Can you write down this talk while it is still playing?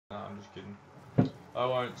I'm just kidding. I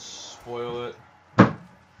won't spoil it.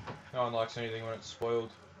 No one likes anything when it's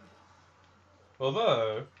spoiled.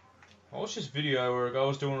 Although, I watched this video where a guy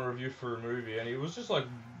was doing a review for a movie and he was just like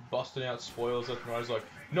busting out spoilers left and right. He's like,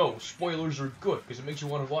 no, spoilers are good because it makes you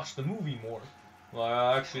want to watch the movie more.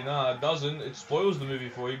 Like, actually, nah, it doesn't. It spoils the movie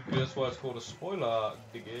for you. That's why it's called a spoiler,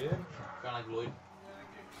 dickhead. Kind of like Lloyd.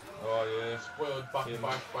 Oh, yeah. Spoiled fucking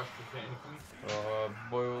Yeah.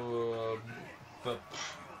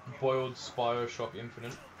 Boiled Bioshock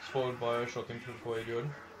Infinite. Spoiled Bioshock Infinite for you,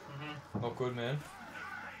 Jordan. Not good, man.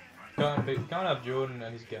 Can't have Jordan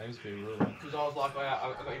and his games be ruined. Because I was like,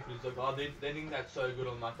 I got Infinite. Like, oh, they think that's so good.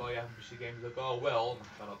 I'm like, oh, you haven't fished the game. He's like, oh, well.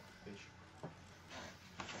 Shut up, bitch.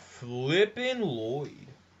 Flippin' Lloyd.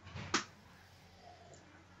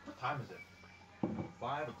 What time is it?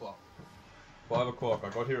 5 o'clock. 5 o'clock. I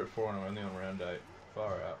got here at 4 and I'm only on round 8.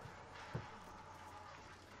 Far out.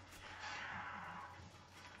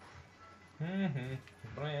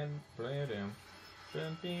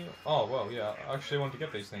 Oh, well, yeah. I actually want to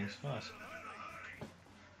get these things. Nice.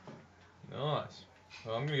 Nice.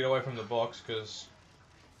 Well, I'm gonna get away from the box because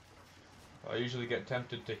I usually get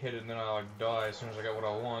tempted to hit it and then I like die as soon as I get what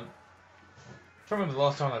I want. I don't remember the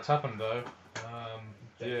last time that's happened though.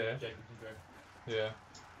 Yeah. Yeah.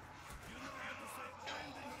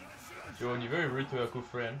 Jordan, you're very rude to our good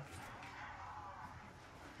friend.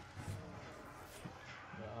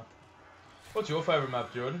 Nah. What's your favourite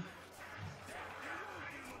map, Jordan?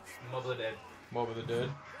 Mob of the Dead. Mob of the Dead.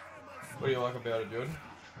 What do you like about it, Jordan?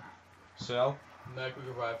 Sal? No quick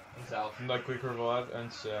revive and Sal. No quick revive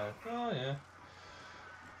and Sal. Oh, yeah.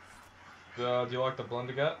 Do you like the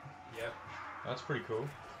Blundergat? Yep. That's pretty cool.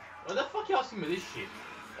 What the fuck are you asking me this shit?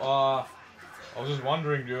 I was just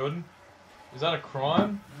wondering, Jordan. Is that a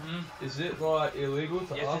crime? Mm-hmm. Is it, like, illegal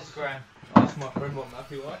to yes, ask? it's a crime. Ask my friend what map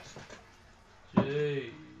he likes?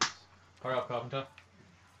 Jeez. Hurry up, Carpenter.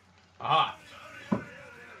 Aha!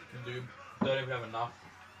 Dude, don't even have enough.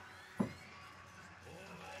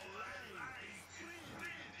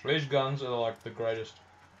 These guns are, like, the greatest.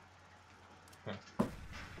 Huh.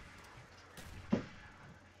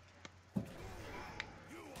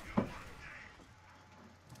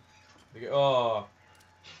 Oh,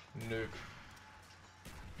 nuke.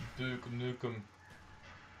 Duke Nukem.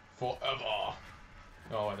 Forever.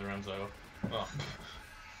 Oh, wait, the round's over. Oh.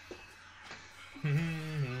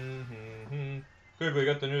 Good, we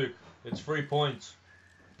got the nuke. It's 3 points.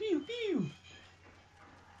 Pew, pew.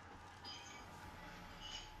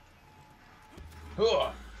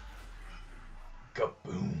 Oh.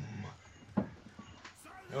 Kaboom.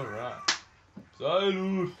 Alright.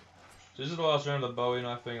 Salute. So this is the last round of the Bowie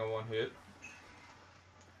knife thing on one hit.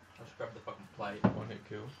 I just grabbed the fucking plate. One hit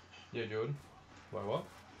kill. Yeah, Jordan. Wait, what?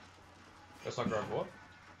 That's not grab what?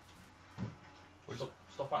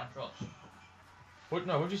 Stop fighting shots. What?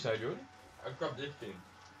 No, what'd you say, Jordan? I grabbed this thing.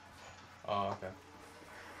 Oh,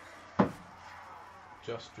 okay.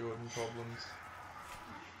 Just Jordan problems.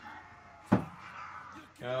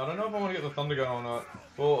 Yeah, I don't know if I want to get the Thunder Gun or not.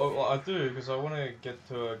 Well, I do, because I want to get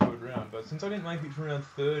to a good round. But since I didn't make it to round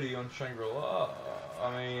 30 on Shangri-La,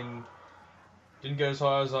 I mean, didn't get as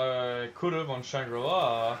high as I could have on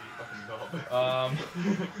Shangri-La.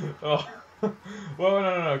 Oh, well,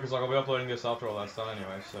 no, because like, I'll be uploading this after all that's done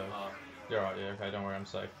anyway, so. Yeah, right, yeah, okay, don't worry, I'm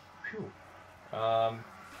safe. Phew.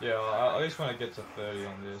 Yeah, I just want to get to 30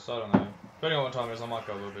 on this, I don't know. Depending on what time it is, I might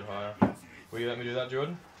go a little bit higher. Will you let me do that,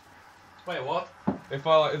 Jordan? Wait, what? If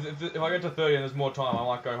I get to 30 and there's more time, I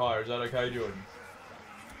might go higher. Is that okay, Jordan?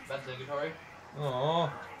 That's negatory. Oh,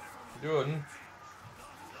 Jordan.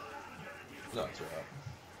 That's alright.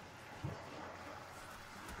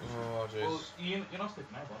 Oh, jeez. Well, you're not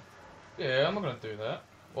sleeping over. Yeah, I'm not gonna do that.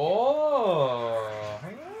 Oh. I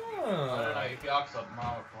don't know, if you ask up,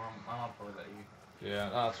 Mama probably let you. Yeah,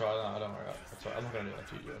 no, that's right. No, don't worry. That's right. I'm not gonna do that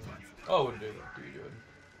to you, Jordan. I wouldn't do that to you, Jordan.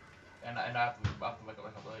 And I have to wake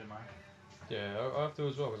up later, man. Yeah, I have to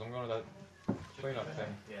as well, because I'm going to that clean-up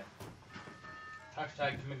thing. Yeah.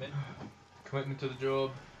 Hashtag commitment. Commitment to the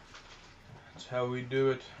job. That's how we do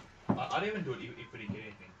it. I'd even do it if we didn't get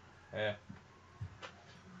anything. Yeah.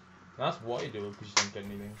 That's why you do it, because you don't get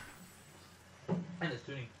anything. And it's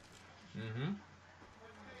tuning. Mm-hmm.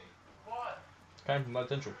 What? Came from that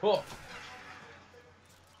central. Oh!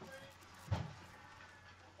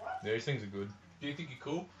 Yeah, these things are good. Do you think you're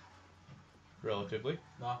cool? Relatively.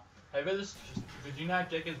 Nah. Hey, did you know how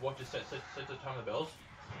Jacob's watches set the time of the bells?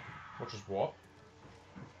 Which is what?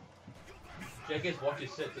 Jacob's watch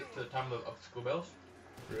is set to the time of the school bells.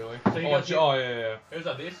 Really? So Yeah. It was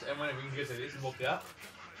like this, and when we gets like this and walked out.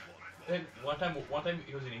 Then one time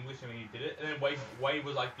he was in English and he did it, and then Wade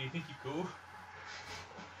was like, "Do you think you're cool?"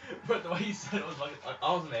 But the way you said it was like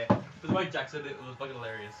I wasn't there. But the way Jack said it was fucking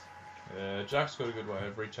hilarious. Yeah, Jack's got a good way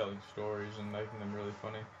of retelling stories and making them really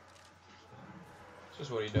funny. It's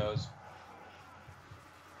just what he does.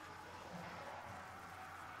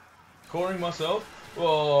 Coring myself?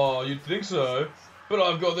 Oh, you'd think so. But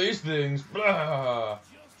I've got these things. Blah.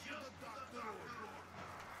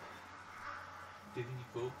 Do you think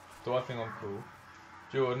you're cool? Do I think I'm cool?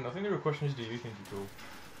 Jordan, I think the real question is, do you think you're cool?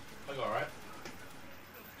 I got alright.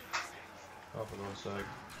 Oh, for God's sake.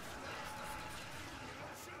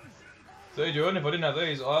 See, Jordan, if I didn't have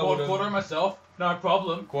these, I would Quartering myself, no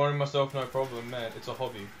problem. Quartering myself, no problem, man. It's a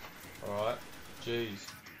hobby. Alright? Jeez.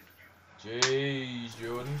 Jeez,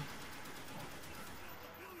 Jordan.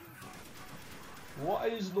 Why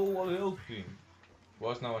is no one helping?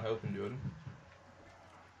 Why is no one helping, Jordan?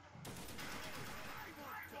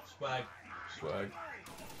 Swag. Swag.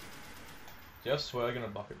 Do you have swag in a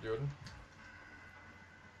bucket, Jordan?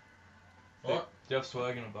 What? Do you have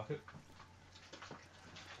swag in a bucket?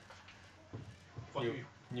 Fuck you.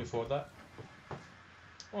 Can you afford that?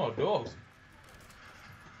 Oh, dogs.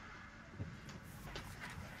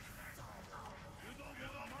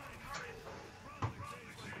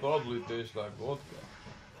 Probably tastes like vodka.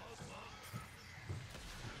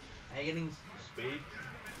 Are you getting speed?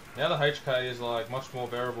 Now the HK is like much more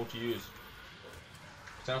bearable to use.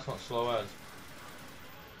 Sounds not slow as.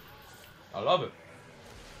 I love it.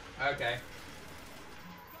 Okay.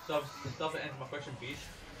 So, stuff to answer my question, Fish.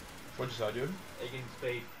 What'd you say, dude? Are you getting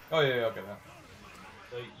speed? Oh yeah, I'll get that.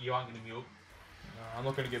 So you aren't getting mule? No, I'm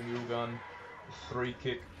not gonna get mule gun, 3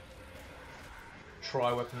 kick,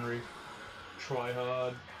 try weaponry, try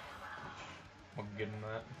hard. I'm not getting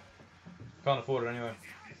that. Can't afford it anyway.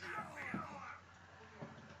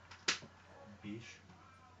 Fish.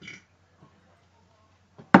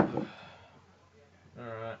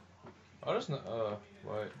 Alright. I just know.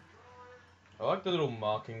 Wait. I like the little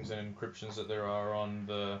markings and encryptions that there are on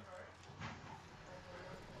the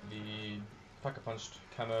Pack-a-Punched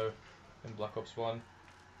camo in Black Ops 1.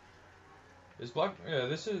 Is black? Yeah,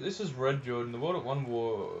 this is red, Jordan. The World at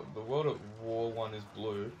War one is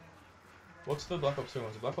blue. What's the Black Ops 2 one?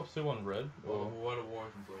 Is the Black Ops 2 one red? Or World at War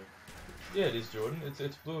isn't blue. yeah, it is, Jordan.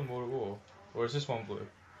 It's blue in World at War. Or is this one blue?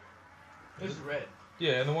 This is red.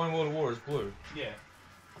 Yeah, and the one in World at War is blue. Yeah.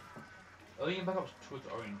 I think in Black Ops 2 it's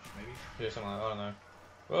orange, maybe. Yeah, something like that. I don't know.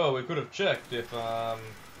 Well, we could have checked if I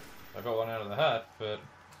got one out of the hat, but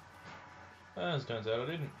as it turns out I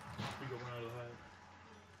didn't. We got one out of the hat.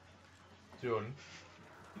 Jordan,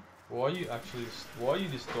 why are you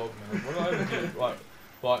this dog, man? What did I even do?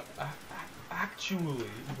 Like, actually,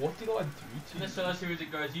 what did I do to you? Let's see as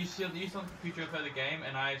it goes. You sit on the computer and play the game,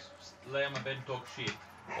 and I lay on my bed and talk shit.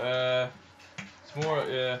 It's more,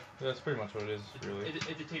 yeah, that's pretty much what it is, really. It's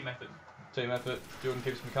a team effort. Team effort. Jordan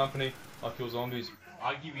keeps me company. I kill zombies.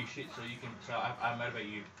 I give you shit so you can, I motivate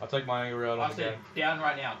you. I take my anger out on the game. I said down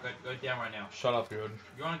right now. Go down right now. Shut up, Jordan.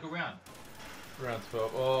 You're on a good round. Round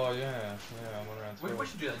 12. Oh, yeah, I'm on round 12. We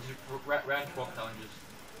should do that. Just round 12 challenges.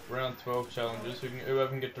 Round 12 challenges. Whoever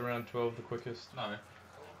can get to round 12 the quickest. No.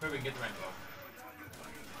 Whoever can get to round 12.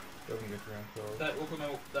 Whoever can get to round 12.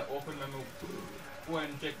 That awkward moment when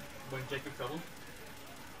Jacob struggles.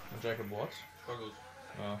 And Jacob what? Struggles.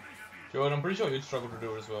 Oh. Jordan, I'm pretty sure you'd struggle to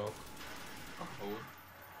do it as well. Come forward.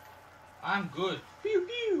 I'm good. Pew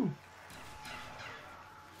pew!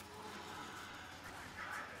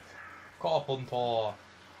 Carpenter!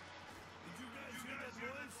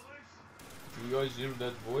 You guys hear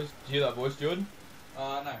that voice? Did you hear that voice, Jordan?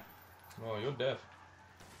 No. Oh, you're deaf.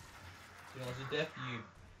 You know, was it deaf? You.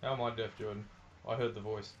 How am I deaf, Jordan? I heard the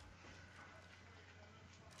voice.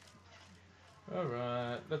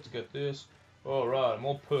 Alright, let's get this. Alright, I'm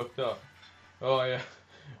all perked up. Oh yeah.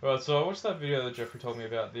 Right, so I watched that video that Jeffrey told me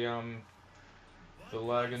about, the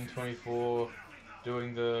Lagan 24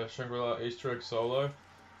 doing the Shangri-La Easter egg solo.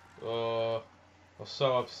 I was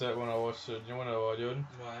so upset when I watched it. You wanna know why, Jordan?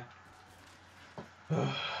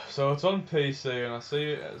 Why? So it's on PC, and I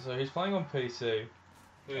see so he's playing on PC.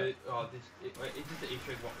 Is this the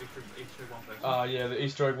Easter egg one person? Yeah, the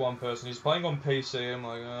Easter egg one person. He's playing on PC. I'm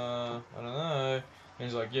like, I don't know. And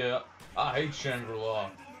he's like, yeah, I hate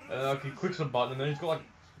Shangri-La. And like he clicks a button, and then he's got like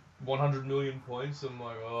 100 million points. I'm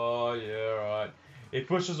like, oh yeah, right. He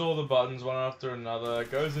pushes all the buttons one after another.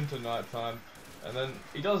 Goes into nighttime, and then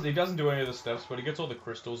he doesn't do any of the steps, but he gets all the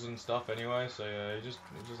crystals and stuff anyway. So yeah, he's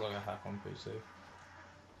just like a hack on PC.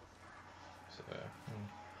 So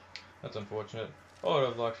that's unfortunate. I would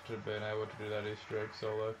have liked to have been able to do that Easter egg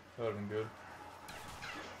solo. That would have been good.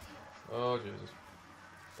 Oh Jesus.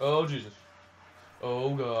 Oh Jesus.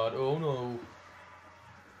 Oh God. Oh no.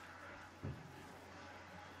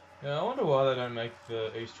 Yeah, I wonder why they don't make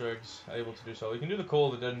the Easter eggs able to do solo. You can do the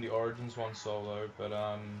Call of the Dead and the Origins one solo, but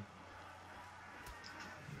what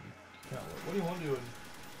do you want to do?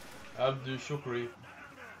 Abdu Shukri.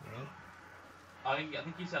 Yeah. I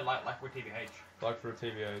think he said like for TBH. Like for a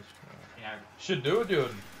TBH. Yeah. You know. Should do it, dude.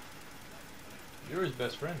 You're his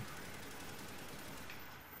best friend.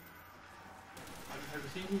 Have you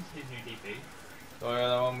seen his new DP? Oh yeah,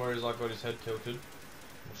 that one where he's like got his head tilted.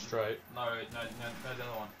 Or straight. No, the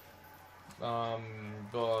other one. Oh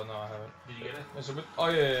no, I haven't. Did you get it? It's a bit. Oh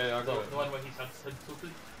yeah, I got it. The one where his head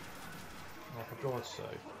tilted. Oh, for God's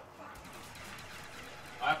sake.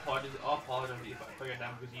 I apologize if I go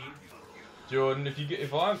down because you. Jordan, if you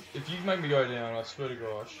make me go down, I swear to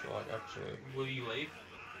gosh, like actually. Will you leave?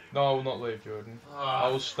 No, I will not leave, Jordan. I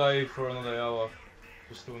will stay for another hour,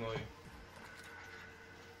 just to annoy you.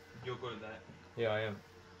 You're good at that. Yeah, I am.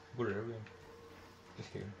 Good at everything.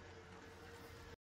 Just kidding.